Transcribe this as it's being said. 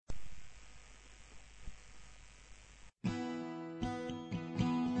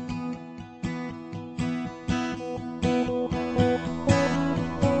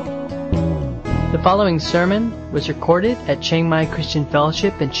The following sermon was recorded at Chiang Mai Christian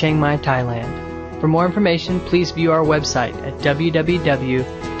Fellowship in Chiang Mai, Thailand. For more information, please view our website at www.ccfth.org.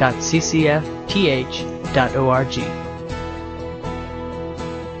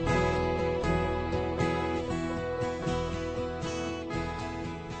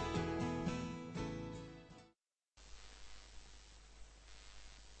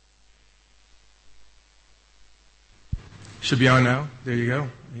 Should be on now. There you go.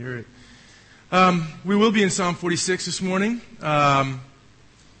 Hear it. We will be in Psalm 46 this morning.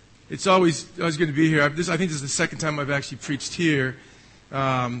 It's always good to be here. I think this is the second time I've actually preached here.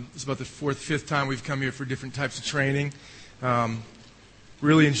 It's about the fourth, fifth time we've come here for different types of training.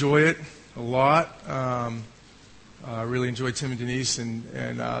 Really enjoy it a lot. Really enjoy Tim and Denise and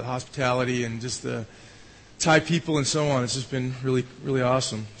the hospitality and just the Thai people and so on. It's just been really, really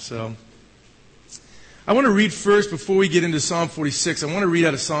awesome. So I want to read first, before we get into Psalm 46, I want to read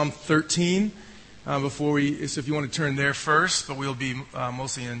out of Psalm 13 so if you want to turn there first, but we'll be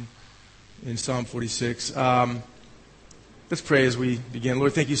mostly in Psalm 46. Let's pray as we begin.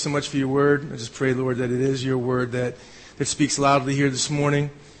 Lord, thank you so much for your word. I just pray, Lord, that it is your word that speaks loudly here this morning.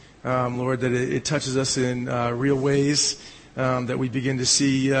 Lord, that it touches us in real ways, that we begin to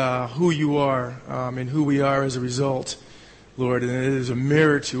see who you are and who we are as a result, Lord, and it is a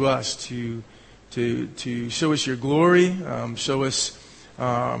mirror to us to show us your glory, show us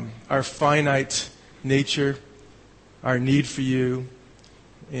our finite nature, our need for you,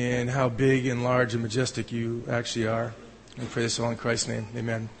 and how big and large and majestic you actually are. I pray this all in Christ's name.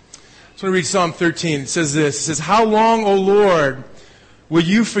 Amen. I just want to read Psalm 13. It says this. It says, "How long, O Lord, will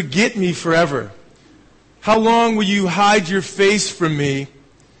you forget me forever? How long will you hide your face from me?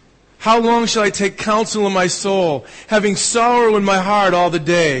 How long shall I take counsel in my soul, having sorrow in my heart all the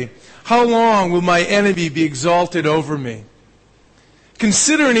day? How long will my enemy be exalted over me?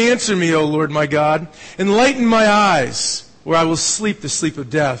 Consider and answer me, O Lord my God. Enlighten my eyes, or I will sleep the sleep of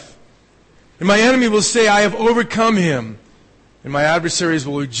death. And my enemy will say, I have overcome him, and my adversaries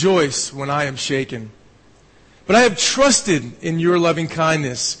will rejoice when I am shaken. But I have trusted in your loving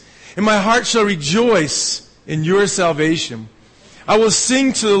kindness, and my heart shall rejoice in your salvation. I will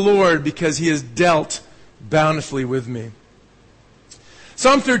sing to the Lord because he has dealt bountifully with me."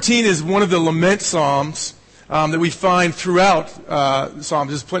 Psalm 13 is one of the lament psalms that we find throughout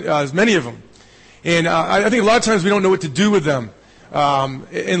Psalms. There's many of them. And I think a lot of times we don't know what to do with them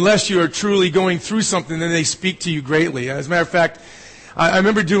unless you are truly going through something, then they speak to you greatly. As a matter of fact, I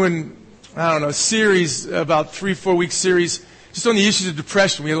remember doing, a series, about 3-4 week series, just on the issues of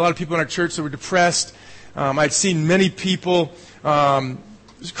depression. We had a lot of people in our church that were depressed. I'd seen many people,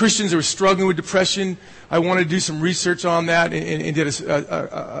 Christians that were struggling with depression. I wanted to do some research on that and did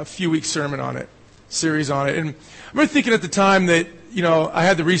a few week sermon on it, series on it. And I remember thinking at the time that, I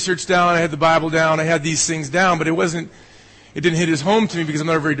had the research down, I had the Bible down, I had these things down, but it didn't hit as home to me because I'm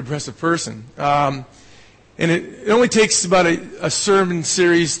not a very depressive person. And it only takes about a sermon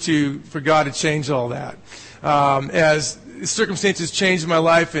series for God to change all that. As circumstances changed in my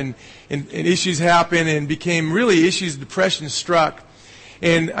life and issues happened and became really issues of depression struck.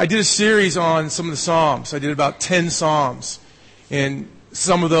 And I did a series on some of the Psalms. I did about 10 Psalms. And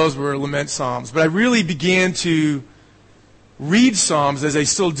some of those were lament Psalms. But I really began to read Psalms as I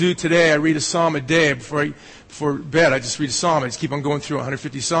still do today. I read a Psalm a day before bed. I just read a Psalm. I just keep on going through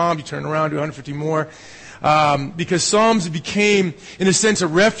 150 Psalms. You turn around, do 150 more. Because Psalms became, in a sense, a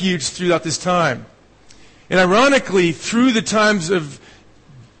refuge throughout this time. And ironically, through the times of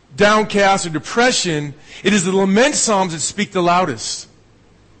downcast or depression, it is the lament Psalms that speak the loudest.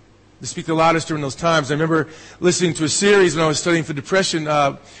 To speak the loudest during those times. I remember listening to a series when I was studying for depression.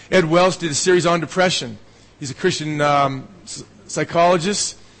 Ed Welch did a series on depression. He's a Christian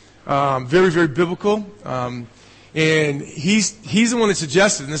psychologist, very, very biblical. And he's the one that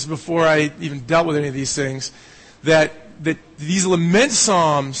suggested, and this is before I even dealt with any of these things, that these lament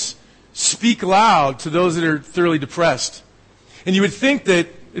psalms speak loud to those that are thoroughly depressed. And you would think that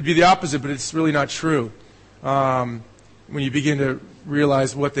it'd be the opposite, but it's really not true when you begin to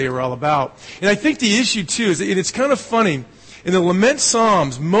realize what they were all about. And I think the issue, too, is, and it's kind of funny, in the lament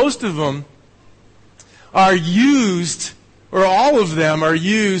psalms, most of them are used, or all of them are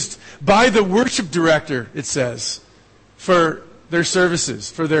used by the worship director, it says, for their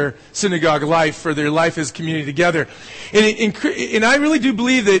services, for their synagogue life, for their life as community together. And I really do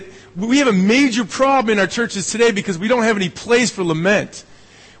believe that we have a major problem in our churches today because we don't have any place for lament.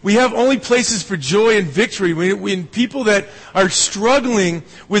 We have only places for joy and victory. When people that are struggling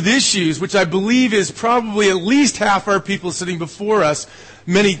with issues, which I believe is probably at least half our people sitting before us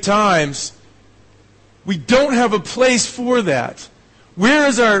many times, we don't have a place for that. Where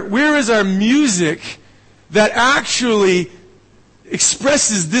is our music that actually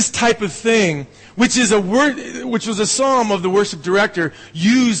expresses this type of thing, which was a psalm of the worship director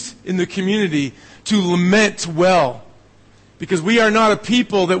used in the community to lament well? Because we are not a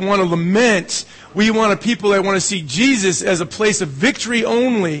people that want to lament. We want a people that want to see Jesus as a place of victory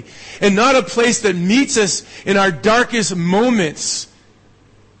only, and not a place that meets us in our darkest moments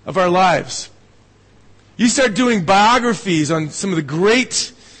of our lives. You start doing biographies on some of the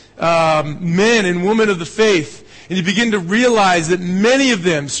great men and women of the faith, and you begin to realize that many of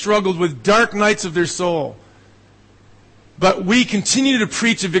them struggled with dark nights of their soul. But we continue to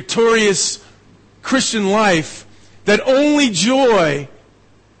preach a victorious Christian life, that only joy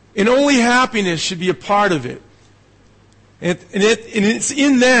and only happiness should be a part of it. And it's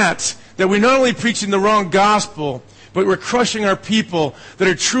in that we're not only preaching the wrong gospel, but we're crushing our people that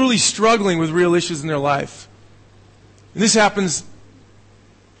are truly struggling with real issues in their life. And this happens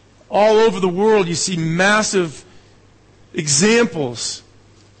all over the world. You see massive examples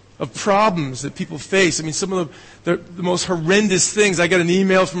of problems that people face. I mean, some of the most horrendous things. I got an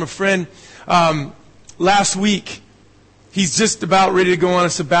email from a friend last week. He's just about ready to go on a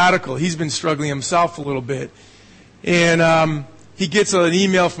sabbatical. He's been struggling himself a little bit. And he gets an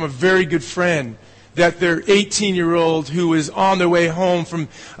email from a very good friend that their 18-year-old who was on their way home from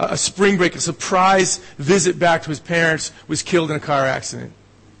a spring break, a surprise visit back to his parents, was killed in a car accident.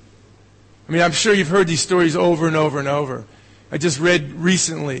 I mean, I'm sure you've heard these stories over and over and over. I just read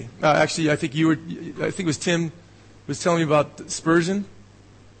recently, actually, I think it was Tim was telling me about Spurgeon.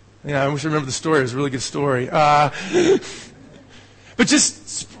 Yeah, I wish I remember the story. It was a really good story. But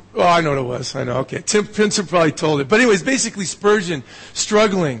I know what it was. I know. Okay. Tim Pincer probably told it. But anyways, basically Spurgeon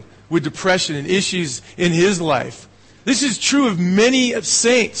struggling with depression and issues in his life. This is true of many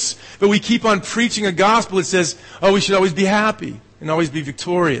saints, but we keep on preaching a gospel that says, we should always be happy and always be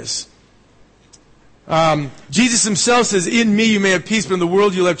victorious. Jesus himself says, in me you may have peace, but in the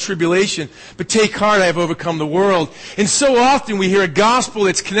world you'll have tribulation. But take heart, I have overcome the world. And so often we hear a gospel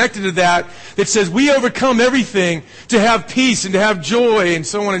that's connected to that says we overcome everything to have peace and to have joy and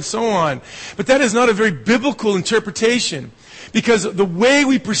so on and so on. But that is not a very biblical interpretation. Because the way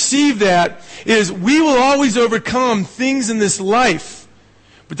we perceive that is we will always overcome things in this life.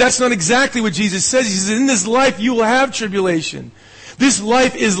 But that's not exactly what Jesus says. He says, in this life you will have tribulation. This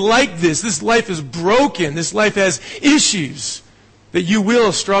life is like this. This life is broken. This life has issues that you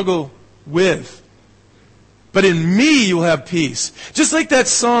will struggle with. But in me you will have peace. Just like that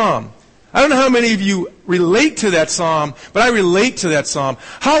psalm. I don't know how many of you relate to that psalm, but I relate to that psalm.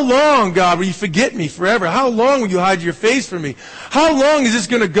 How long, God, will you forget me forever? How long will you hide your face from me? How long is this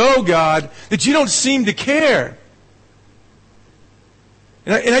going to go, God, that you don't seem to care?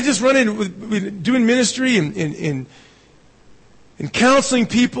 And I just run in with doing ministry and counseling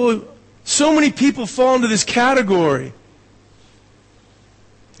people. So many people fall into this category.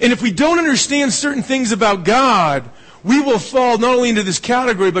 And if we don't understand certain things about God, we will fall not only into this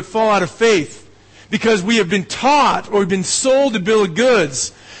category, but fall out of faith. Because we have been taught or we've been sold a bill of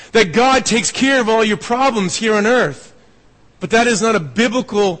goods that God takes care of all your problems here on earth. But that is not a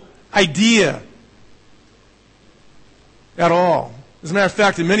biblical idea at all. As a matter of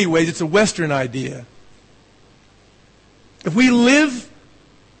fact, in many ways, it's a Western idea. If we live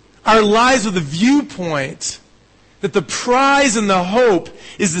our lives with a viewpoint that the prize and the hope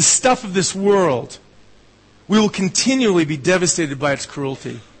is the stuff of this world, we will continually be devastated by its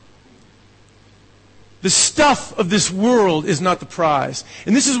cruelty. The stuff of this world is not the prize.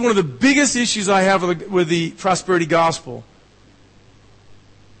 And this is one of the biggest issues I have with the prosperity gospel.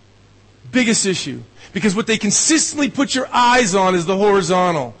 Biggest issue. Because what they consistently put your eyes on is the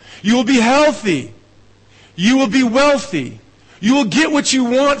horizontal. You will be healthy. You will be wealthy. You will get what you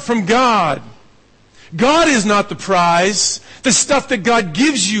want from God. God is not the prize. The stuff that God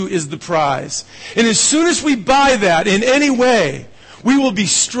gives you is the prize. And as soon as we buy that in any way, we will be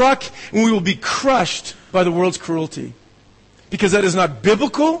struck and we will be crushed by the world's cruelty. Because that is not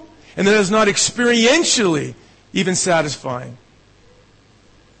biblical and that is not experientially even satisfying.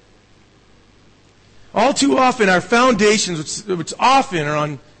 All too often our foundations, which often are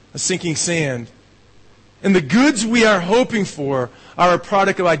on a sinking sand, and the goods we are hoping for are a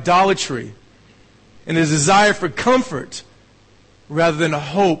product of idolatry and a desire for comfort rather than a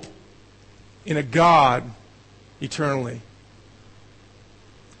hope in a God eternally.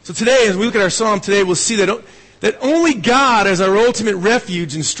 So today, as we look at our psalm today, we'll see that only God is our ultimate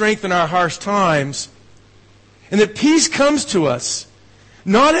refuge and strength in our harsh times, and that peace comes to us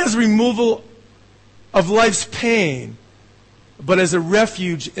not as removal of life's pain, but as a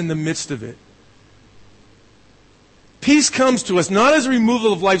refuge in the midst of it. Peace comes to us not as a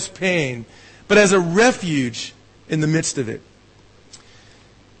removal of life's pain, but as a refuge in the midst of it.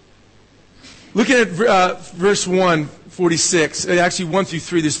 Looking at verse 1, 46, actually 1 through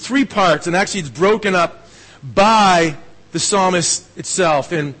 3, there's 3 parts, and actually it's broken up by the psalmist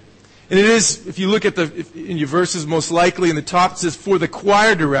itself. And it is, if you look at in your verses, most likely in the top it says, for the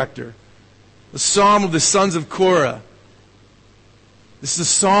choir director, the psalm of the sons of Korah. This is a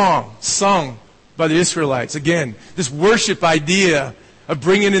song sung by the Israelites. Again, this worship idea of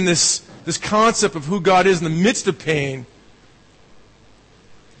bringing in this concept of who God is in the midst of pain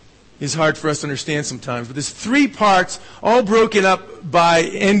is hard for us to understand sometimes. But there's 3 parts, all broken up by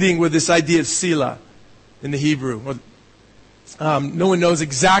ending with this idea of Selah in the Hebrew. No one knows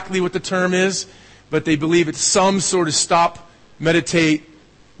exactly what the term is, but they believe it's some sort of stop, meditate,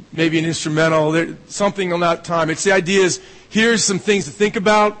 maybe an instrumental, something on that time. It's the idea is, here's some things to think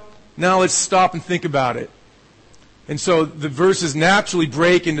about, now let's stop and think about it. And so the verses naturally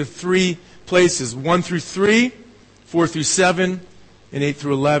break into 3 places, 1 through 3, 4 through 7, and 8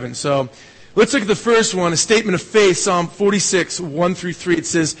 through 11. So let's look at the first one, a statement of faith, Psalm 46, 1 through 3. It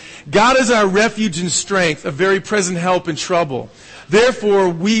says, God is our refuge and strength, a very present help in trouble. Therefore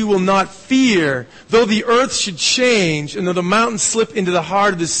we will not fear, though the earth should change, and though the mountains slip into the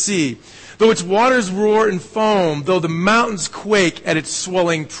heart of the sea, though its waters roar and foam, though the mountains quake at its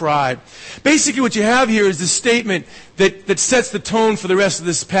swelling pride. Basically what you have here is this statement that sets the tone for the rest of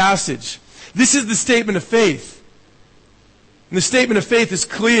this passage. This is the statement of faith. And the statement of faith is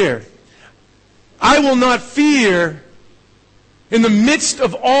clear. I will not fear in the midst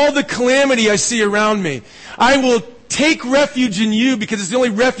of all the calamity I see around me. I will take refuge in you because it's the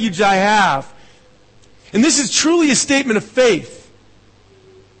only refuge I have. And this is truly a statement of faith.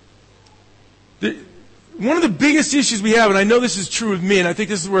 One of the biggest issues we have, and I know this is true with me, and I think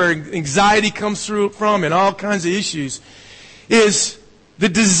this is where anxiety comes from and all kinds of issues, is the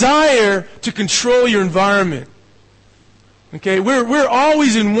desire to control your environment. Okay, we're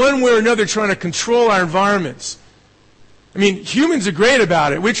always in one way or another trying to control our environments. I mean, humans are great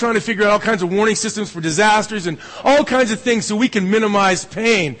about it. We're trying to figure out all kinds of warning systems for disasters and all kinds of things so we can minimize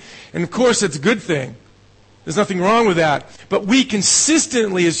pain. And of course, that's a good thing. There's nothing wrong with that. But we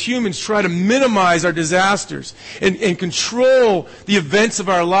consistently, as humans, try to minimize our disasters and control the events of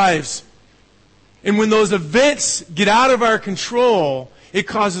our lives. And when those events get out of our control, it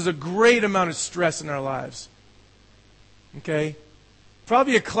causes a great amount of stress in our lives. Okay?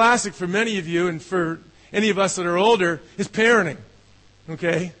 Probably a classic for many of you and for any of us that are older is parenting.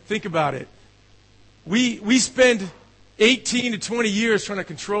 Okay? Think about it. We spend 18 to 20 years trying to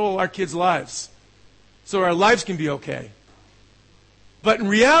control our kids' lives so our lives can be okay. But in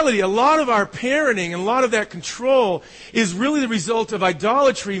reality, a lot of our parenting and a lot of that control is really the result of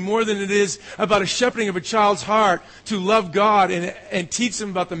idolatry more than it is about a shepherding of a child's heart to love God and teach them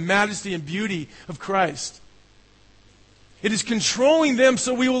about the majesty and beauty of Christ. It is controlling them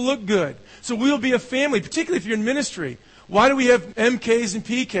so we will look good, so we will be a family, particularly if you're in ministry. Why do we have MKs and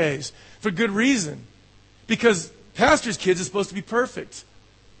PKs? For good reason. Because pastors' kids are supposed to be perfect.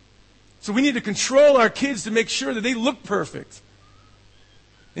 So we need to control our kids to make sure that they look perfect.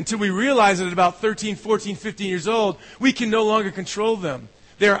 Until we realize that at about 13, 14, 15 years old, we can no longer control them.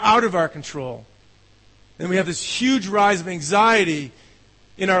 They are out of our control. And we have this huge rise of anxiety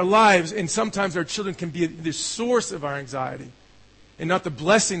in our lives, and sometimes our children can be the source of our anxiety and not the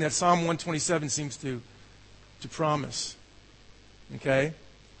blessing that Psalm 127 seems to promise. Okay?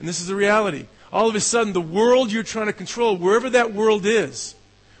 And this is the reality. All of a sudden, the world you're trying to control, wherever that world is,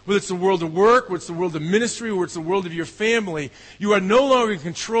 whether it's the world of work, whether it's the world of ministry, or it's the world of your family, you are no longer in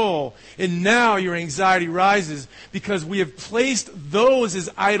control, and now your anxiety rises because we have placed those as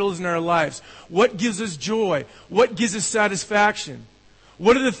idols in our lives. What gives us joy? What gives us satisfaction?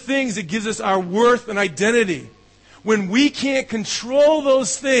 What are the things that gives us our worth and identity? When we can't control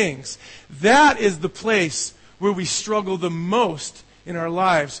those things, that is the place where we struggle the most in our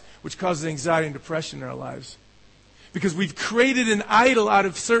lives, which causes anxiety and depression in our lives. Because we've created an idol out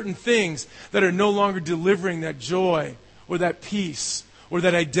of certain things that are no longer delivering that joy or that peace or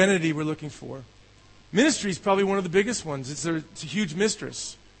that identity we're looking for. Ministry is probably one of the biggest ones. It's a huge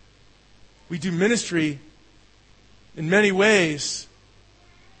mistress. We do ministry in many ways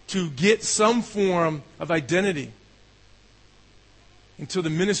to get some form of identity until the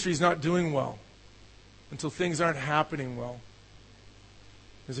ministry is not doing well, until things aren't happening well.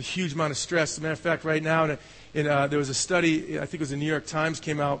 There's a huge amount of stress. As a matter of fact, right now, there was a study, I think it was the New York Times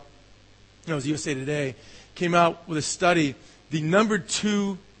came out, no, it was USA Today, came out with a study, the number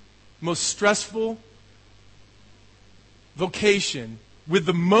 2 most stressful vocation with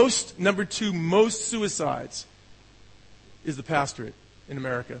the number 2 most suicides is the pastorate in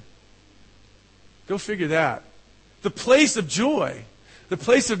America. Go figure that. The place of joy, the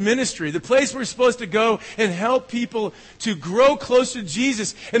place of ministry, the place where we're supposed to go and help people to grow closer to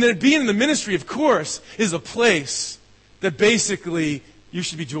Jesus. And then being in the ministry, of course, is a place that basically you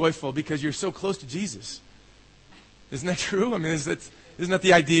should be joyful because you're so close to Jesus. Isn't that true? I mean, isn't that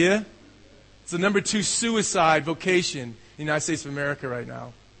the idea? It's the number 2 suicide vocation in the United States of America right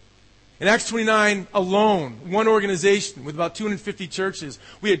now. In Acts 29 alone, one organization with about 250 churches,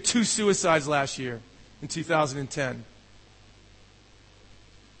 we had 2 suicides last year in 2010.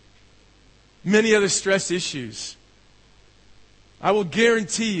 Many other stress issues. I will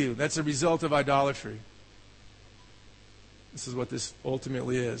guarantee you that's a result of idolatry. This is what this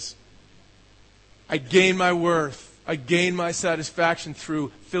ultimately is. I gain my worth. I gain my satisfaction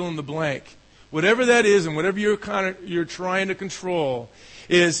through fill in the blank. Whatever that is and whatever you're trying to control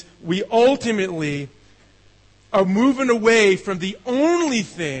is we ultimately are moving away from the only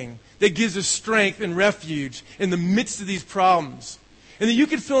thing that gives us strength and refuge in the midst of these problems. And then you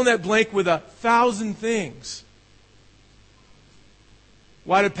can fill in that blank with 1,000 things.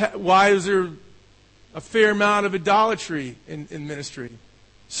 Why is there a fair amount of idolatry in ministry?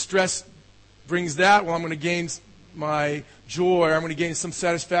 Stress brings that. Well, I'm going to gain my joy, or I'm going to gain some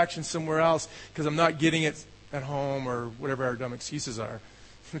satisfaction somewhere else because I'm not getting it at home, or whatever our dumb excuses are.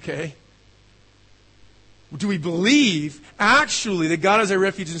 Okay? Do we believe actually that God is our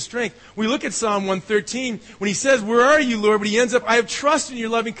refuge and strength? We look at Psalm 113 when he says, "Where are you, Lord?" But he ends up, "I have trusted in your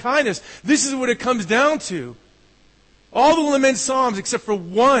loving kindness." This is what it comes down to. All the lament psalms except for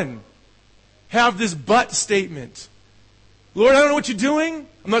one have this but statement. Lord, I don't know what you're doing.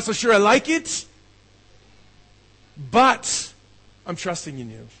 I'm not so sure I like it. But I'm trusting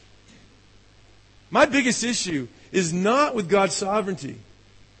in you. My biggest issue is not with God's sovereignty.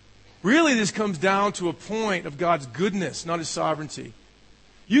 Really, this comes down to a point of God's goodness, not his sovereignty.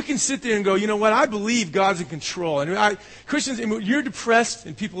 You can sit there and go, you know what, I believe God's in control. And Christians, when you're depressed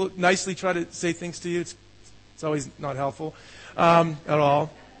and people nicely try to say things to you, it's always not helpful at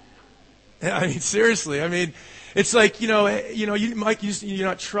all. I mean, seriously. I mean, it's like, Mike, you're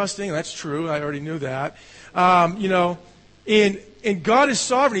not trusting. That's true. I already knew that. And God is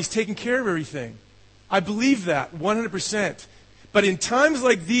sovereign. He's taking care of everything. I believe that 100%. But in times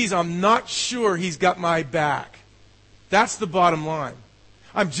like these, I'm not sure he's got my back. That's the bottom line.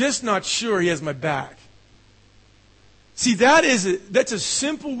 I'm just not sure he has my back. See, that's a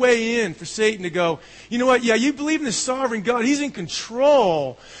simple way in for Satan to go, you know what, yeah, you believe in the sovereign God. He's in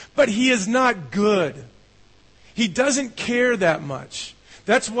control, but he is not good. He doesn't care that much.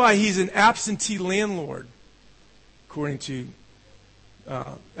 That's why he's an absentee landlord, according to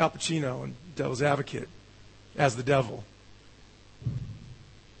Al Pacino and Devil's Advocate, as the devil.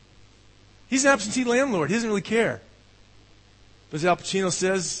 He's an absentee landlord. He doesn't really care. But as Al Pacino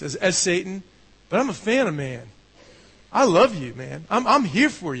says, as Satan, but I'm a fan of man. I love you, man. I'm here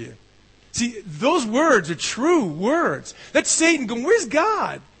for you. See, those words are true words. That's Satan going, where's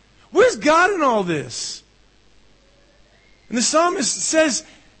God? Where's God in all this? And the psalmist says,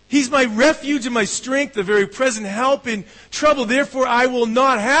 he's my refuge and my strength, the very present help in trouble. Therefore, I will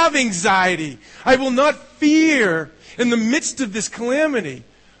not have anxiety. I will not fear in the midst of this calamity.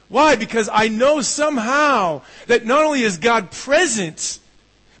 Why? Because I know somehow that not only is God present,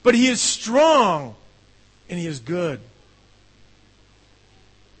 but he is strong and he is good.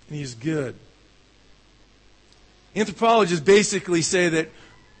 And he is good. Anthropologists basically say that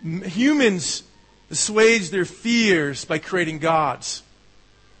humans assuage their fears by creating gods.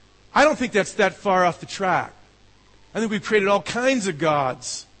 I don't think that's that far off the track. I think we've created all kinds of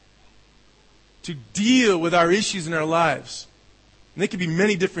gods to deal with our issues in our lives. And they could be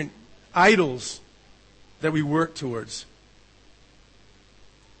many different idols that we work towards.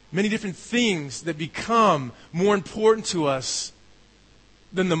 Many different things that become more important to us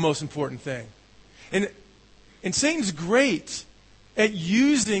than the most important thing. And Satan's great at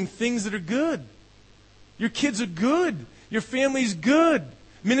using things that are good. Your kids are good. Your family's good.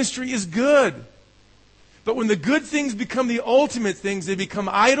 Ministry is good. But when the good things become the ultimate things, they become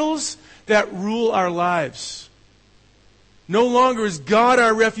idols that rule our lives. No longer is God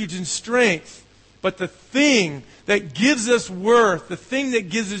our refuge and strength, but the thing that gives us worth, the thing that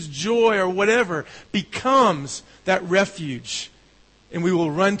gives us joy or whatever, becomes that refuge. And we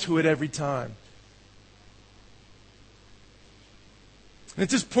will run to it every time. And at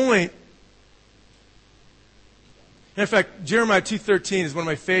this point, in fact, Jeremiah 2:13 is one of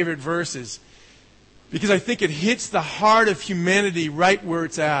my favorite verses because I think it hits the heart of humanity right where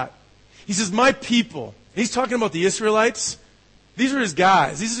it's at. He says, my people, he's talking about the Israelites. These are his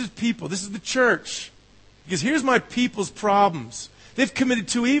guys. These are his people. This is the church. Because here's my people's problems. They've committed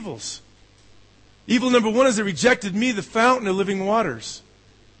two evils. Evil number one is they rejected me, the fountain of living waters.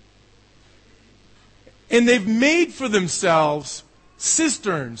 And they've made for themselves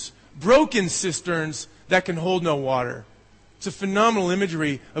cisterns, broken cisterns that can hold no water. It's a phenomenal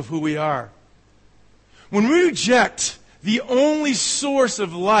imagery of who we are. When we reject the only source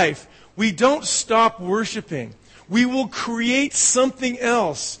of life, we don't stop worshiping. We will create something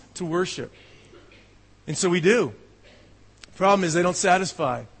else to worship. And so we do. The problem is they don't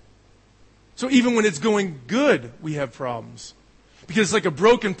satisfy. So even when it's going good, we have problems. Because it's like a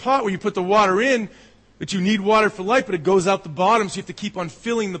broken pot where you put the water in, but you need water for life, but it goes out the bottom, so you have to keep on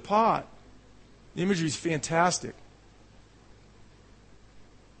filling the pot. The imagery is fantastic.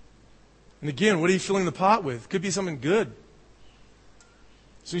 And again, what are you filling the pot with? It could be something good.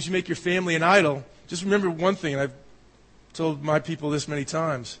 As soon as you make your family an idol, just remember one thing, and I've told my people this many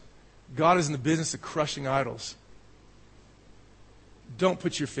times. God is in the business of crushing idols. Don't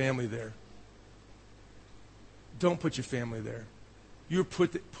put your family there. Don't put your family there. You're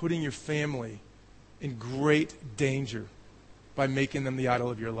putting your family in great danger by making them the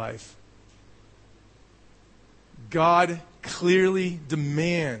idol of your life. God clearly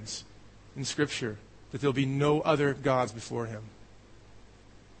demands in Scripture that there'll be no other gods before Him.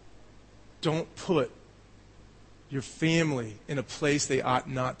 Don't put your family in a place they ought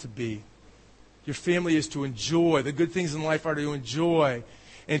not to be. Your family is to enjoy. The good things in life are to enjoy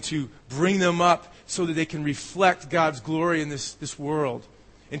and to bring them up so that they can reflect God's glory in this world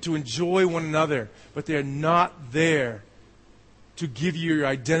and to enjoy one another. But they're not there to give you your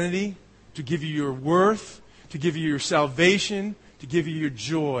identity, to give you your worth, to give you your salvation, to give you your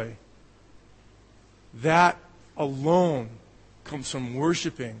joy. That alone comes from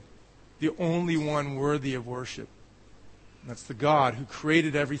worshiping the only one worthy of worship. And that's the God who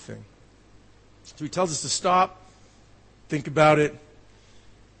created everything. So He tells us to stop, think about it.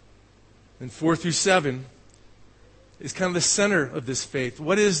 And 4 through 7 is kind of the center of this faith.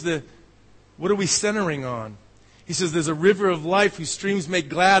 What are we centering on? He says there's a river of life whose streams make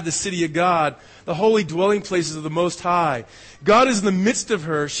glad the city of God, the holy dwelling places of the Most High. God is in the midst of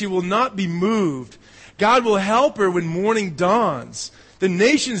her. She will not be moved. God will help her when morning dawns. The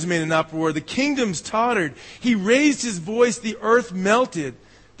nations made an uproar. The kingdoms tottered. He raised His voice. The earth melted.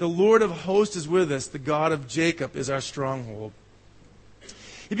 The Lord of hosts is with us. The God of Jacob is our stronghold.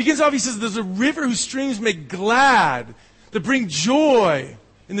 He begins off, he says, there's a river whose streams make glad, that bring joy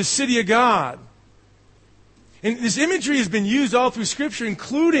in the city of God. And this imagery has been used all through Scripture,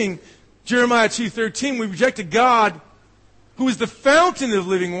 including Jeremiah 2:13. We rejected God, who is the fountain of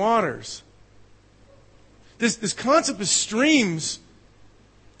living waters. This concept of streams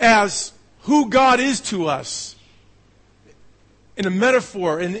as who God is to us, in a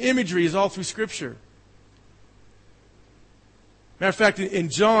metaphor, in imagery, is all through Scripture. Matter of fact, in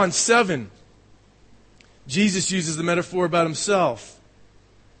John 7, Jesus uses the metaphor about Himself.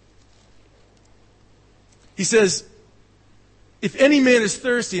 He says, if any man is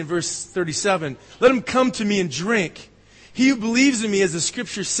thirsty, in verse 37, let him come to me and drink. He who believes in me, as the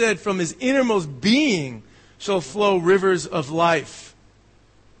Scripture said, from his innermost being shall flow rivers of life.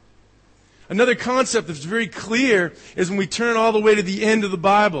 Another concept that's very clear is when we turn all the way to the end of the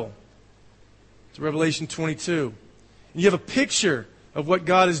Bible, to Revelation 22. And you have a picture of what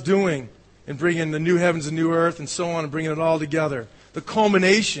God is doing and bringing the new heavens and new earth and so on and bringing it all together. The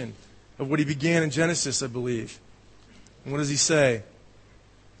culmination of what He began in Genesis, I believe. And what does He say?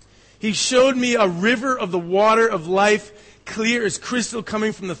 He showed me a river of the water of life, clear as crystal,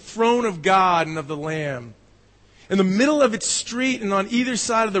 coming from the throne of God and of the Lamb. In the middle of its street and on either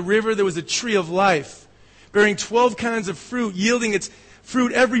side of the river there was a tree of life, bearing 12 kinds of fruit, yielding its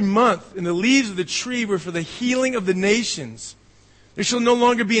fruit every month, and the leaves of the tree were for the healing of the nations. There shall no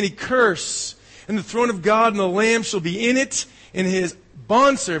longer be any curse, and the throne of God and the Lamb shall be in it, and His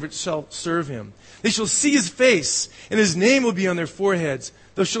bondservants shall serve Him. They shall see His face, and His name will be on their foreheads.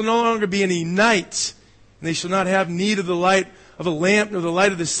 There shall no longer be any night, and they shall not have need of the light of a lamp nor the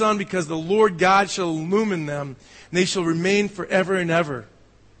light of the sun, because the Lord God shall illumine them, and they shall remain forever and ever.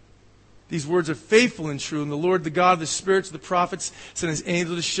 These words are faithful and true, and the Lord, the God of the spirits of the prophets, sent His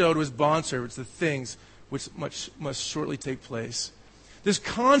angel to show to His bondservants the things which must shortly take place. This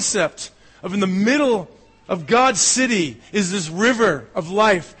concept of in the middle of God's city is this river of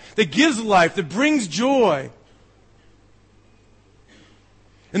life that gives life, that brings joy.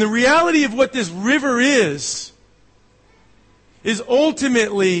 And the reality of what this river is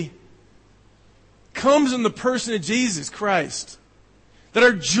ultimately comes in the person of Jesus Christ. That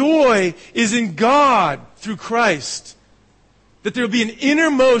our joy is in God through Christ. That there will be an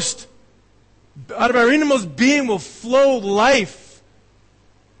innermost Out of our innermost being will flow life,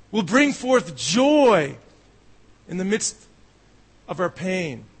 will bring forth joy in the midst of our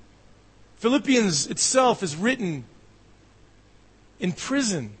pain. Philippians itself is written in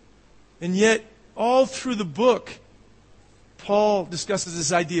prison, and yet all through the book, Paul discusses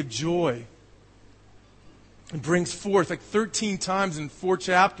this idea of joy and brings forth, like 13 times in 4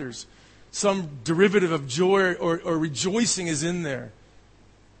 chapters, some derivative of joy or rejoicing is in there.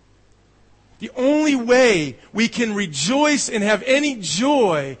 The only way we can rejoice and have any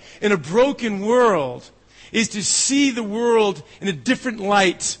joy in a broken world is to see the world in a different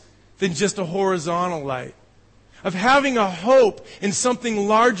light than just a horizontal light. Of having a hope in something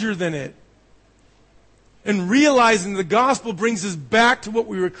larger than it. And realizing the gospel brings us back to what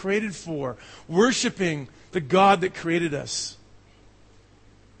we were created for. Worshiping the God that created us.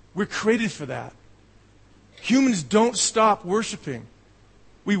 We're created for that. Humans don't stop worshiping.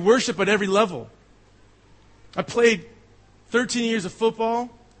 We worship at every level. I played 13 years of football.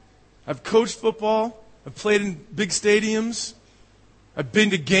 I've coached football. I've played in big stadiums. I've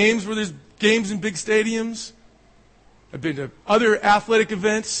been to games where there's games in big stadiums. I've been to other athletic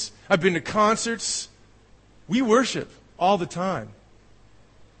events. I've been to concerts. We worship all the time.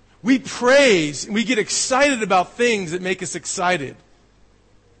 We praise and we get excited about things that make us excited.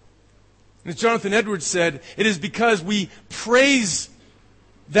 And as Jonathan Edwards said, it is because we praise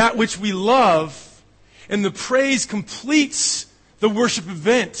that which we love, and the praise completes the worship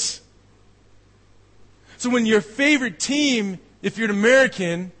event. So when your favorite team, if you're an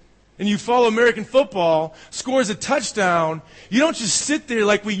American, and you follow American football, scores a touchdown, you don't just sit there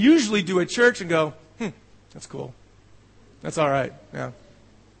like we usually do at church and go, that's cool. That's all right. Yeah,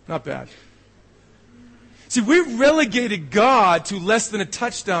 not bad. See, we've relegated God to less than a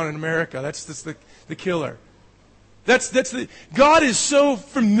touchdown in America. That's the killer. God is so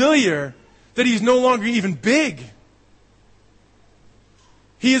familiar that He's no longer even big.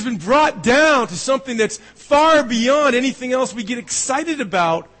 He has been brought down to something that's far beyond anything else we get excited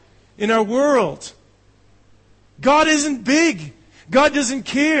about in our world. God isn't big. God doesn't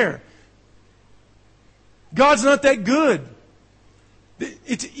care. God's not that good.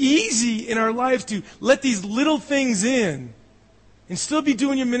 It's easy in our lives to let these little things in and still be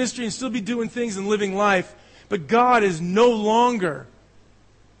doing your ministry and still be doing things and living life, but God is no longer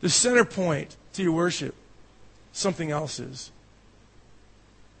the center point to your worship. Something else is.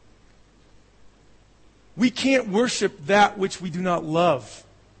 We can't worship that which we do not love.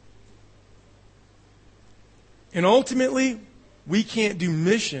 And ultimately, we can't do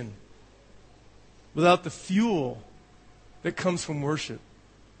mission without the fuel that comes from worship.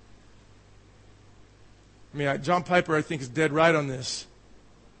 I mean, John Piper, I think, is dead right on this.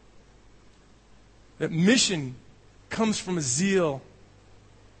 That mission comes from a zeal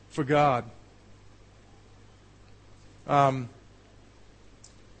for God. I'm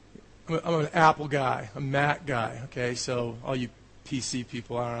an Apple guy, a Mac guy, okay? So all you PC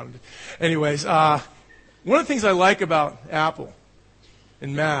people around. Anyways, one of the things I like about Apple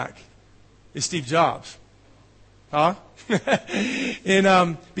and Mac is Steve Jobs. Huh?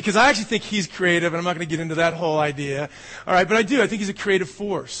 And because I actually think he's creative, and I'm not going to get into that whole idea. All right, but I do. I think he's a creative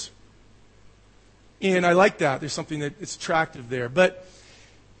force. And I like that. There's something that's attractive there. But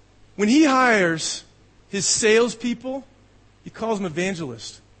when he hires his salespeople, he calls them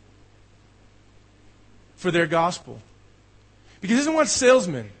evangelists for their gospel. Because he doesn't want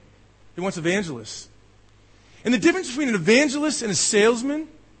salesmen. He wants evangelists. And the difference between an evangelist and a salesman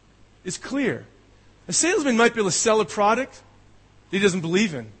is clear. A salesman might be able to sell a product that he doesn't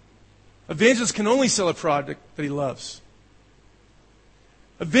believe in. Evangelists can only sell a product that he loves.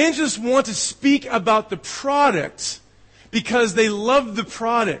 Evangelists want to speak about the product because they love the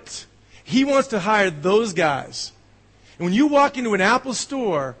product. He wants to hire those guys. And when you walk into an Apple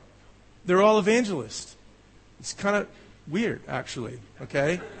store, they're all evangelists. It's kind of weird, actually,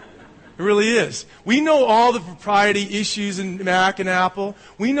 okay? It really is. We know all the propriety issues in Mac and Apple.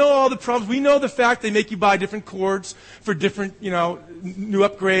 We know all the problems. We know the fact they make you buy different cords for different, new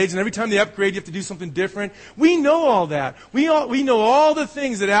upgrades. And every time they upgrade, you have to do something different. We know all that. We know all the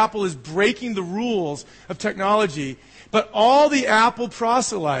things that Apple is breaking the rules of technology. But all the Apple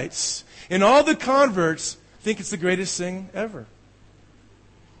proselytes and all the converts think it's the greatest thing ever.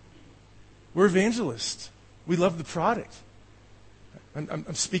 We're evangelists. We love the product.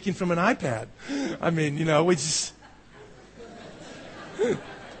 I'm speaking from an iPad. I mean, we just...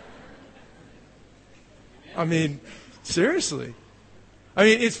 I mean, seriously. I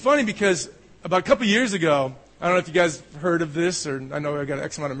mean, it's funny because about a couple years ago, I don't know if you guys heard of this, or I know I've got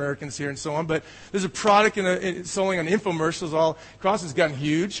X amount of Americans here and so on, but there's a product it's selling on infomercials all across. It's gotten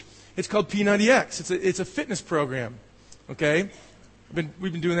huge. It's called P90X. It's a fitness program. Okay?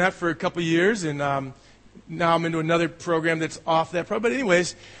 We've been doing that for a couple of years, and now I'm into another program that's off that program. But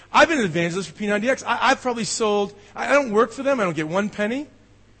anyways, I've been an evangelist for P90X. I've probably sold, I don't work for them. I don't get one penny.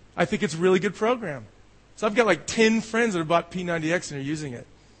 I think it's a really good program. So I've got like 10 friends that have bought P90X and are using it.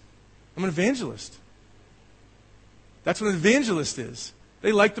 I'm an evangelist. That's what an evangelist is.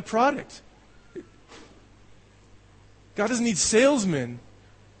 They like the product. God doesn't need salesmen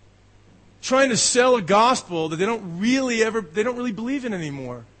trying to sell a gospel that they don't really believe in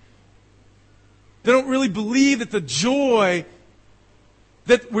anymore. They don't really believe that the joy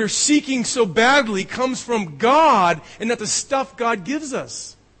that we're seeking so badly comes from God and not the stuff God gives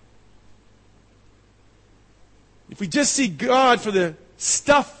us. If we just see God for the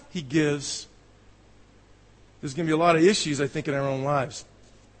stuff He gives, there's going to be a lot of issues, I think, in our own lives.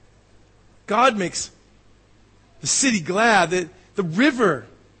 God makes the city glad. The river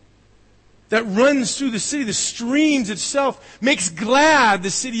that runs through the city, the streams itself, makes glad the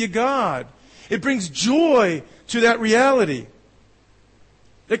city of God. It brings joy to that reality.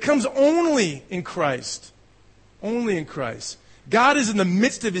 That comes only in Christ. Only in Christ. God is in the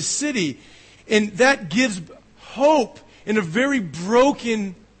midst of His city, and that gives hope in a very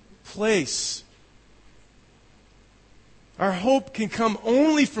broken place. Our hope can come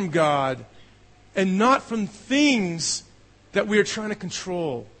only from God and not from things that we are trying to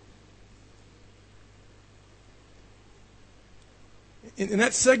control. And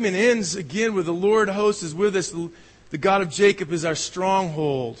that segment ends again with the Lord of hosts is with us. The God of Jacob is our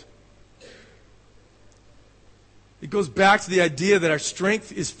stronghold. It goes back to the idea that our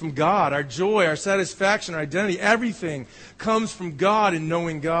strength is from God. Our joy, our satisfaction, our identity, everything comes from God and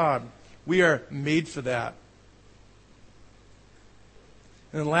knowing God. We are made for that.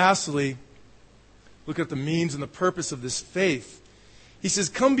 And then lastly, look at the means and the purpose of this faith. He says,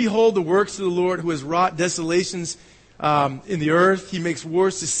 "Come behold the works of the Lord who has wrought desolations in the earth. He makes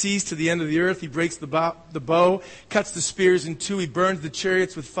wars to cease to the end of the earth. He breaks the bow, cuts the spears in two. He burns the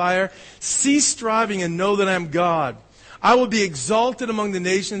chariots with fire. Cease striving and know that I am God. I will be exalted among the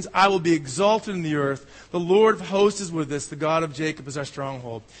nations. I will be exalted in the earth. The Lord of hosts is with us. The God of Jacob is our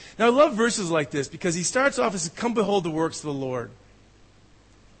stronghold." Now I love verses like this because he starts off as, "Come behold the works of the Lord."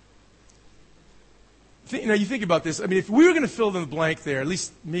 You think about this. I mean, if we were going to fill in the blank there, at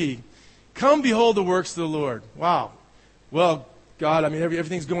least me, come behold the works of the Lord. Wow. Well, God, I mean,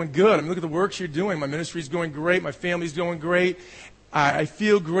 everything's going good. I mean, look at the works you're doing. My ministry's going great. My family's going great. I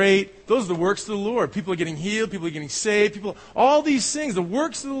feel great. Those are the works of the Lord. People are getting healed. People are getting saved. All these things, the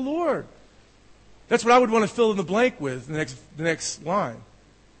works of the Lord. That's what I would want to fill in the blank with, the next line.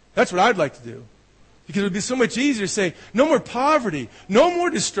 That's what I'd like to do. Because it would be so much easier to say, no more poverty, no more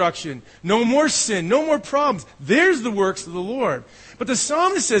destruction, no more sin, no more problems. There's the works of the Lord. But the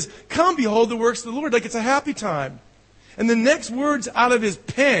psalmist says, "Come behold the works of the Lord," like it's a happy time. And the next words out of his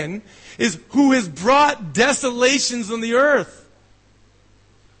pen is, "who has brought desolations on the earth."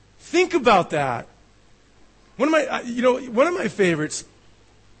 Think about that. One of my favorites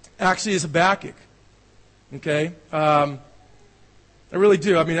actually is Habakkuk. Okay? I really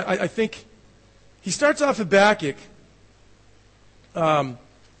do. I mean, I think he starts off Habakkuk like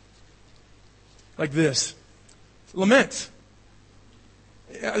this. Lament.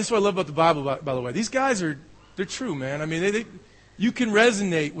 This is what I love about the Bible, by the way. These guys they're true, man. I mean, you can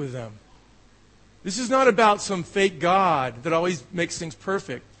resonate with them. This is not about some fake God that always makes things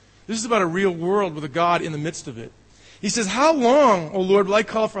perfect. This is about a real world with a God in the midst of it. He says, "How long, O Lord, will I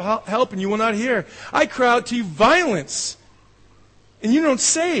call for help and you will not hear? I cry out to you violence and you don't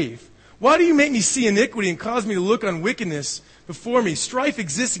save. Why do you make me see iniquity and cause me to look on wickedness before me? Strife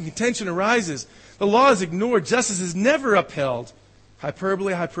exists and contention arises. The law is ignored. Justice is never upheld."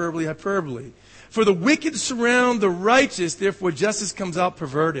 Hyperbole, hyperbole, hyperbole. "For the wicked surround the righteous, therefore justice comes out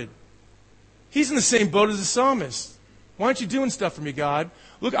perverted." He's in the same boat as the psalmist. Why aren't you doing stuff for me, God?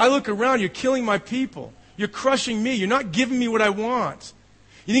 Look, I look around, you're killing my people. You're crushing me. You're not giving me what I want.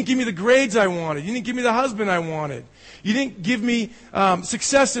 You didn't give me the grades I wanted. You didn't give me the husband I wanted. You didn't give me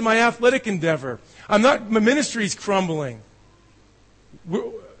success in my athletic endeavor. My ministry's crumbling.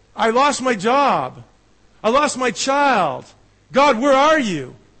 I lost my job. I lost my child. God, where are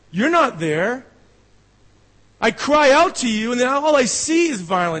you? You're not there. I cry out to you, and then all I see is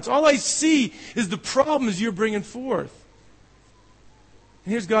violence. All I see is the problems you're bringing forth.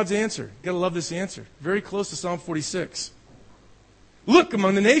 And here's God's answer. You've got to love this answer. Very close to Psalm 46. "Look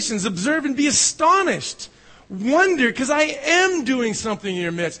among the nations, observe and be astonished. Wonder, because I am doing something in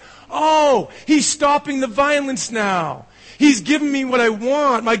your midst." Oh, he's stopping the violence now. He's giving me what I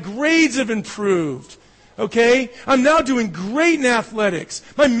want. My grades have improved. Okay? I'm now doing great in athletics.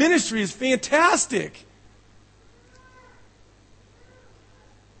 My ministry is fantastic.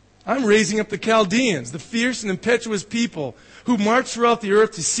 I'm raising up the Chaldeans, the fierce and impetuous people who march throughout the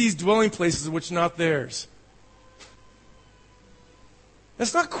earth to seize dwelling places which are not theirs.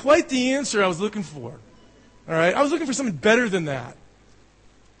 That's not quite the answer I was looking for. All right? I was looking for something better than that.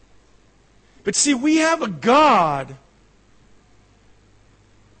 But see, we have a God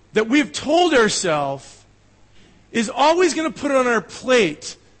that we've told ourselves is always going to put on our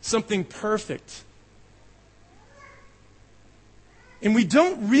plate something perfect. And we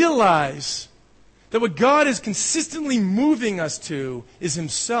don't realize that what God is consistently moving us to is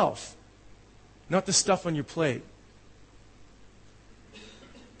Himself, not the stuff on your plate.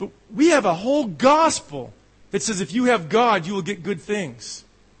 But we have a whole gospel that says if you have God, you will get good things.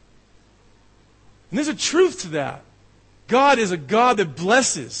 And there's a truth to that. God is a God that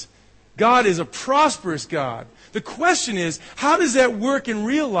blesses. God is a prosperous God. The question is, how does that work in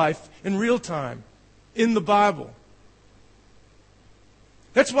real life, in real time, in the Bible?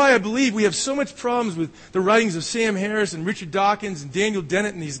 That's why I believe we have so much problems with the writings of Sam Harris and Richard Dawkins and Daniel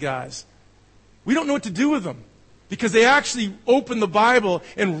Dennett and these guys. We don't know what to do with them because they actually open the Bible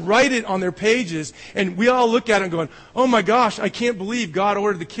and write it on their pages, and we all look at it and going, oh my gosh, I can't believe God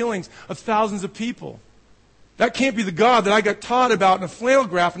ordered the killings of thousands of people. That can't be the God that I got taught about in a flannel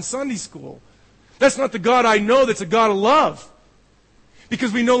graph in Sunday school. That's not the God I know that's a God of love.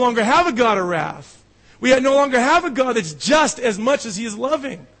 Because we no longer have a God of wrath. We no longer have a God that's just as much as He is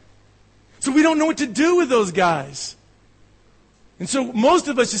loving. So we don't know what to do with those guys. And so most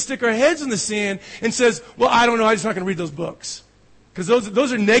of us just stick our heads in the sand and says, well, I don't know, I'm just not going to read those books. Because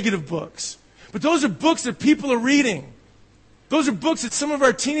those are negative books. But those are books that people are reading. Those are books that some of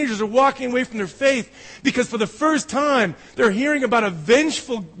our teenagers are walking away from their faith because for the first time they're hearing about a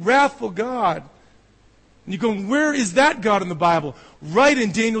vengeful, wrathful God. And you go, where is that God in the Bible? Right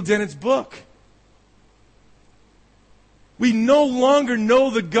in Daniel Dennett's book. We no longer know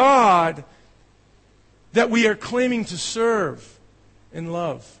the God that we are claiming to serve and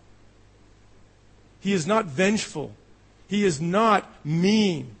love. He is not vengeful. He is not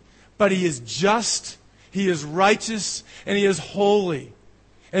mean. But He is just, He is righteous, and He is holy.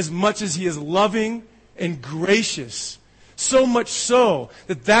 As much as He is loving and gracious. So much so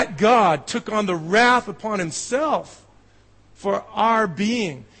that God took on the wrath upon Himself for our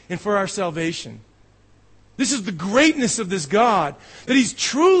being and for our salvation. This is the greatness of this God, that He's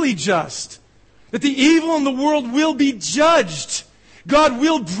truly just, that the evil in the world will be judged. God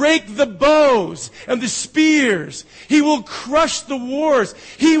will break the bows and the spears. He will crush the wars.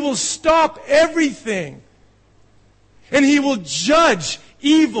 He will stop everything. And He will judge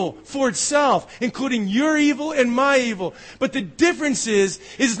evil for itself, including your evil and my evil. But the difference is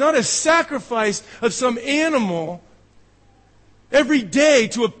it's not a sacrifice of some animal every day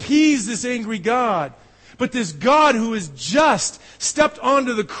to appease this angry God. But this God who is just stepped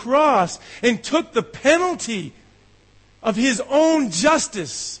onto the cross and took the penalty of His own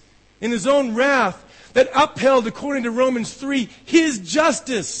justice in His own wrath that upheld, according to Romans 3, His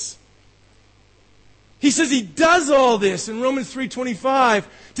justice. He says He does all this in Romans 3:25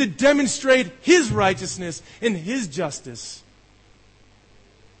 to demonstrate His righteousness and His justice.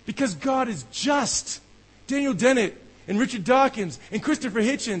 Because God is just. Daniel Dennett and Richard Dawkins and Christopher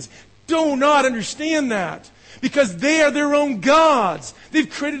Hitchens do not understand that. Because they are their own gods. They've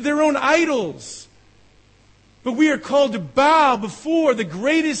created their own idols. But we are called to bow before the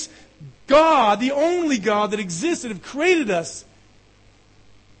greatest God, the only God that exists, that have created us.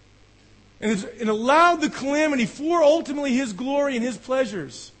 And allowed the calamity for ultimately His glory and His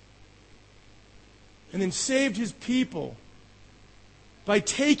pleasures. And then saved His people by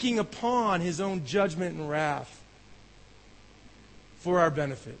taking upon His own judgment and wrath for our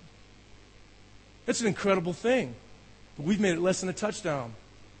benefit. That's an incredible thing. But we've made it less than a touchdown.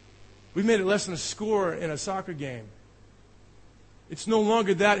 We've made it less than a score in a soccer game. It's no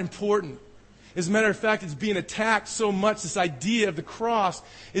longer that important. As a matter of fact, it's being attacked so much. This idea of the cross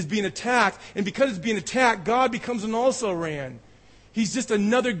is being attacked. And because it's being attacked, God becomes an also-ran. He's just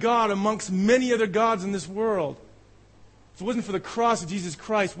another God amongst many other gods in this world. If it wasn't for the cross of Jesus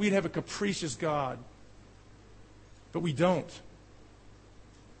Christ, we'd have a capricious God. But we don't.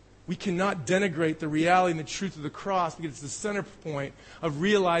 We cannot denigrate the reality and the truth of the cross because it's the center point of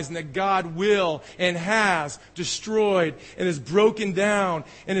realizing that God will and has destroyed and has broken down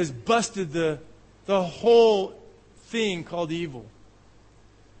and has busted the whole thing called evil.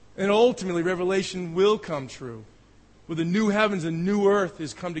 And ultimately, Revelation will come true, where the new heavens and new earth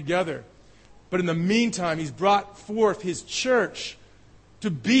has come together. But in the meantime, He's brought forth His church to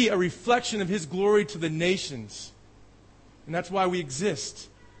be a reflection of His glory to the nations. And that's why we exist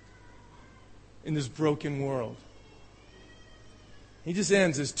in this broken world. He just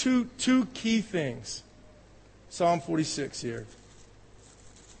ends as two key things. Psalm 46 here.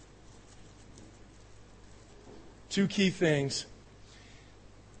 Two key things.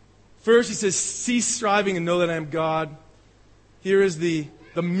 First, he says, cease striving and know that I am God. Here is the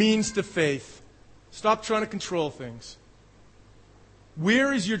means to faith. Stop trying to control things.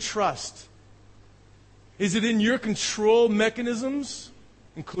 Where is your trust? Is it in your control mechanisms,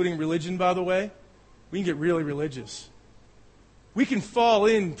 including religion, by the way? We can get really religious. We can fall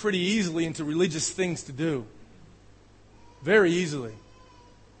in pretty easily into religious things to do. Very easily.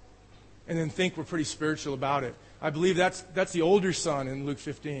 And then think we're pretty spiritual about it. I believe that's the older son in Luke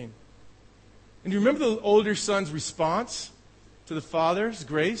 15. And do you remember the older son's response to the father's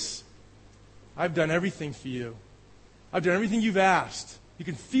grace? I've done everything for you. I've done everything you've asked. You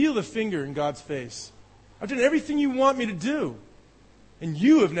can feel the finger in God's face. I've done everything you want me to do. And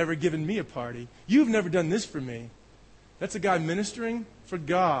you have never given me a party. You've never done this for me. That's a guy ministering for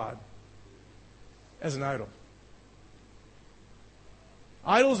God as an idol.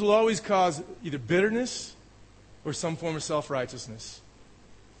 Idols will always cause either bitterness or some form of self-righteousness.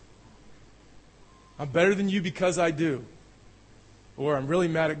 I'm better than you because I do. Or I'm really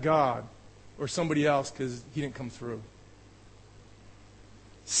mad at God or somebody else because He didn't come through.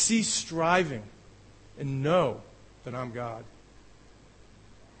 Cease striving and know that I'm God.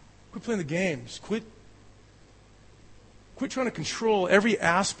 Quit playing the games. Quit trying to control every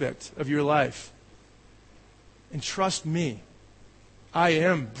aspect of your life. And trust me. I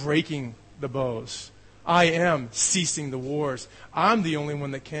am breaking the bows. I am ceasing the wars. I'm the only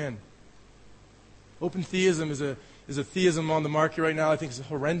one that can. Open theism is a theism on the market right now I think is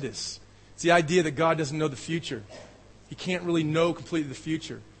horrendous. It's the idea that God doesn't know the future. He can't really know completely the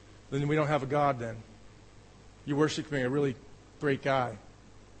future. Then we don't have a God then. You're worshiping a really great guy.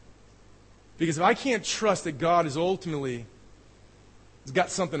 Because if I can't trust that God is ultimately has got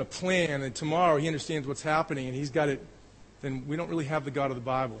something to plan and tomorrow He understands what's happening and He's got it, then we don't really have the God of the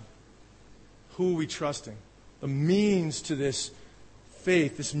Bible. Who are we trusting? The means to this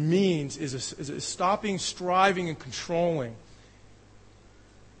faith, this means is stopping striving and controlling.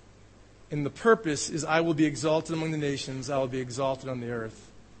 And the purpose is I will be exalted among the nations, I will be exalted on the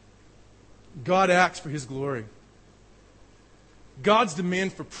earth. God acts for His glory. God's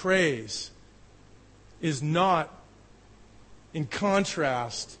demand for praise is not in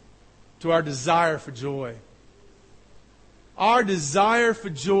contrast to our desire for joy. Our desire for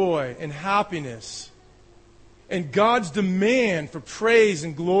joy and happiness and God's demand for praise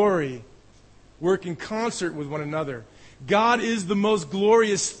and glory work in concert with one another. God is the most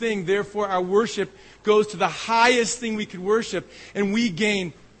glorious thing, therefore our worship goes to the highest thing we could worship, and we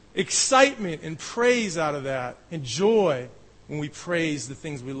gain excitement and praise out of that, and joy when we praise the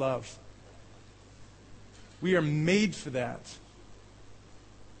things we love. We are made for that.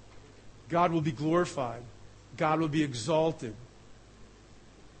 God will be glorified. God will be exalted.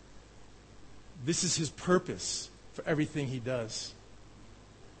 This is His purpose for everything He does.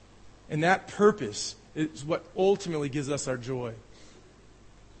 And that purpose is what ultimately gives us our joy.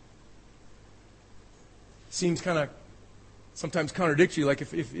 Seems kind of sometimes contradictory. Like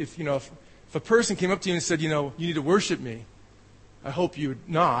if a person came up to you and said, you need to worship me. I hope you would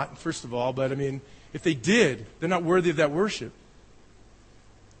not, first of all, but if they did, they're not worthy of that worship.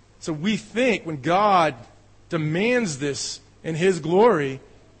 So we think when God demands this in His glory,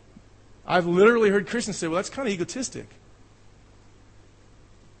 I've literally heard Christians say, well, that's kind of egotistic.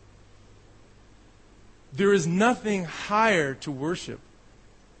 There is nothing higher to worship.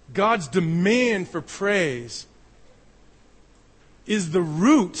 God's demand for praise is the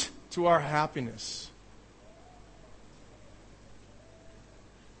root to our happiness.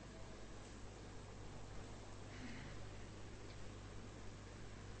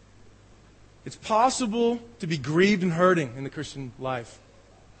 It's possible to be grieved and hurting in the Christian life,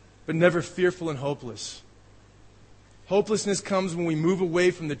 but never fearful and hopeless. Hopelessness comes when we move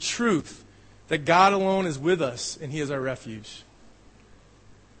away from the truth that God alone is with us and He is our refuge.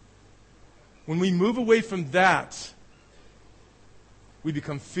 When we move away from that, we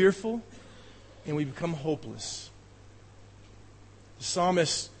become fearful and we become hopeless. The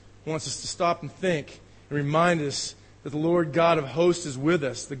psalmist wants us to stop and think and remind us that the Lord God of hosts is with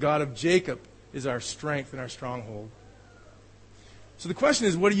us. The God of Jacob is our strength and our stronghold. So the question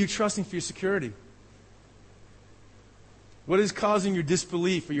is, what are you trusting for your security? What is causing your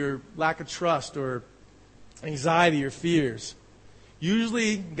disbelief or your lack of trust or anxiety or fears?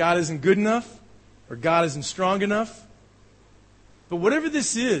 Usually God isn't good enough or God isn't strong enough. But whatever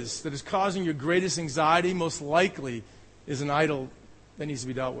this is that is causing your greatest anxiety, most likely is an idol that needs to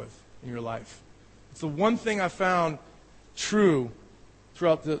be dealt with in your life. It's the one thing I found true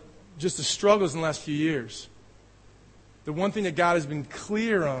throughout just the struggles in the last few years. The one thing that God has been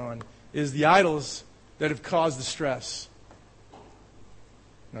clear on is the idols that have caused the stress.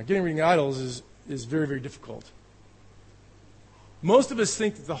 Now, getting rid of idols is very, very difficult. Most of us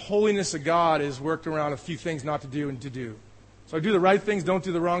think that the holiness of God is worked around a few things not to do and to do. So I do the right things, don't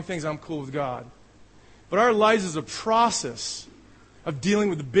do the wrong things, I'm cool with God. But our lives is a process of dealing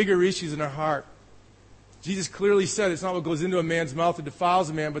with the bigger issues in our heart. Jesus clearly said it's not what goes into a man's mouth that defiles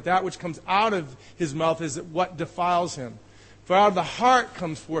a man, but that which comes out of his mouth is what defiles him. For out of the heart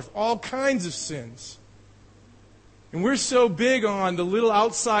comes forth all kinds of sins. And we're so big on the little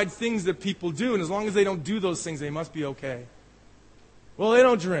outside things that people do, and as long as they don't do those things, they must be okay. Well, they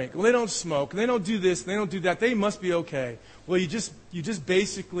don't drink, well, they don't smoke, and they don't do this, and they don't do that, they must be okay. Well, you just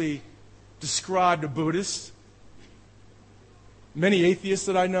basically described a Buddhist, many atheists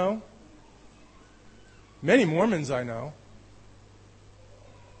that I know, many Mormons I know.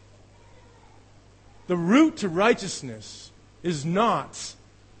 The route to righteousness is not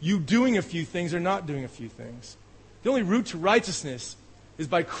you doing a few things or not doing a few things. The only route to righteousness is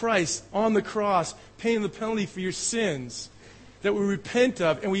by Christ on the cross paying the penalty for your sins that we repent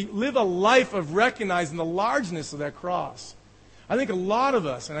of, and we live a life of recognizing the largeness of that cross. I think a lot of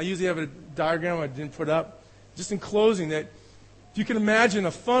us, and I usually have a diagram I didn't put up, just in closing, that if you can imagine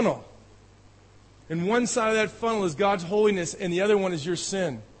a funnel, and one side of that funnel is God's holiness, and the other one is your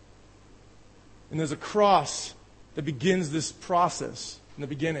sin. And there's a cross that begins this process in the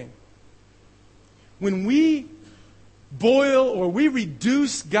beginning. When we boil or we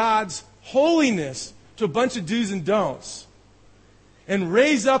reduce God's holiness to a bunch of do's and don'ts and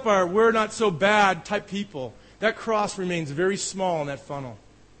raise up our we're not so bad type people, that cross remains very small in that funnel.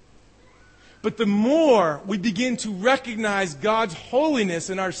 But the more we begin to recognize God's holiness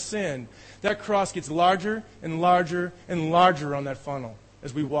in our sin, that cross gets larger and larger and larger on that funnel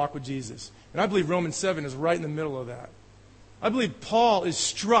as we walk with Jesus. And I believe Romans 7 is right in the middle of that. I believe Paul is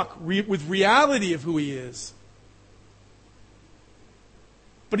struck with reality of who he is.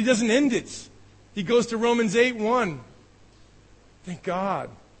 But he doesn't end it. He goes to Romans 8:1. Thank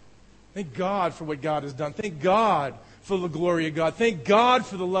God. Thank God for what God has done. Thank God for the glory of God. Thank God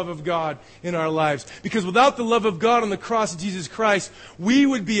for the love of God in our lives. Because without the love of God on the cross of Jesus Christ, we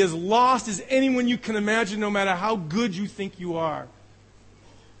would be as lost as anyone you can imagine, no matter how good you think you are.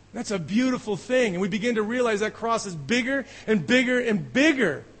 That's a beautiful thing. And we begin to realize that cross is bigger and bigger and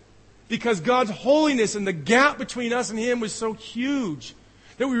bigger. Because God's holiness and the gap between us and Him was so huge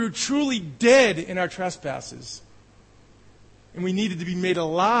that we were truly dead in our trespasses. And we needed to be made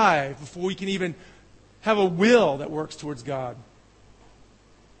alive before we can even have a will that works towards God.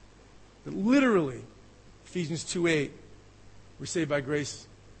 That literally, Ephesians 2:8, we're saved by grace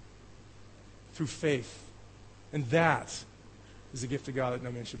through faith. And that is a gift of God that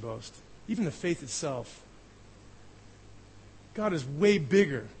no man should boast. Even the faith itself. God is way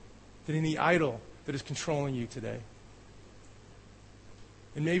bigger than any idol that is controlling you today.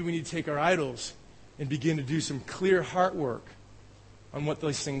 And maybe we need to take our idols and begin to do some clear heart work on what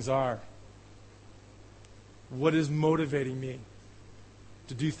those things are. What is motivating me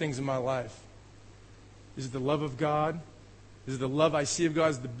to do things in my life? Is it the love of God? Is it the love I see of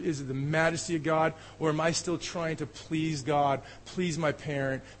God? Is it the majesty of God? Or am I still trying to please God, please my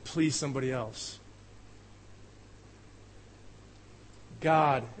parent, please somebody else?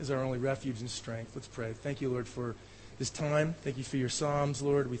 God is our only refuge and strength. Let's pray. Thank you, Lord, for this time. Thank you for your Psalms,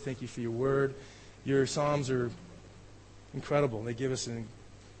 Lord. We thank you for your word. Your Psalms are incredible. They give us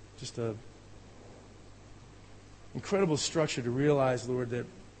just a incredible structure to realize, Lord, that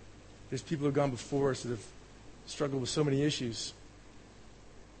there's people who have gone before us that have struggled with so many issues.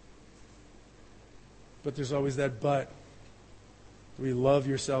 But there's always that but. We love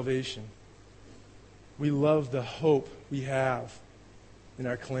your salvation. We love the hope we have in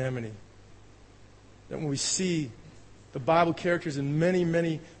our calamity. That when we see the Bible characters and many,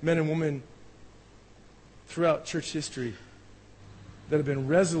 many men and women throughout church history that have been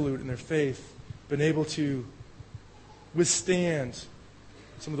resolute in their faith, been able to withstand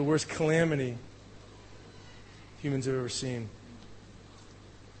some of the worst calamity humans have ever seen.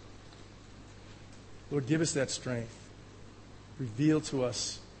 Lord, give us that strength. Reveal to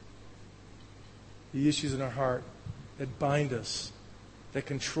us the issues in our heart that bind us, that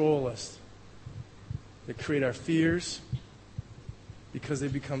control us, that create our fears because they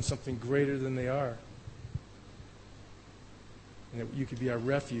become something greater than they are. And that you could be our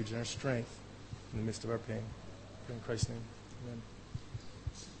refuge and our strength in the midst of our pain. In Christ's name, amen.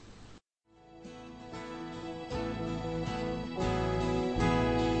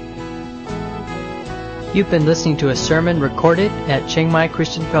 You've been listening to a sermon recorded at Chiang Mai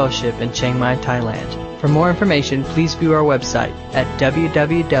Christian Fellowship in Chiang Mai, Thailand. For more information, please view our website at www.ccfth.org.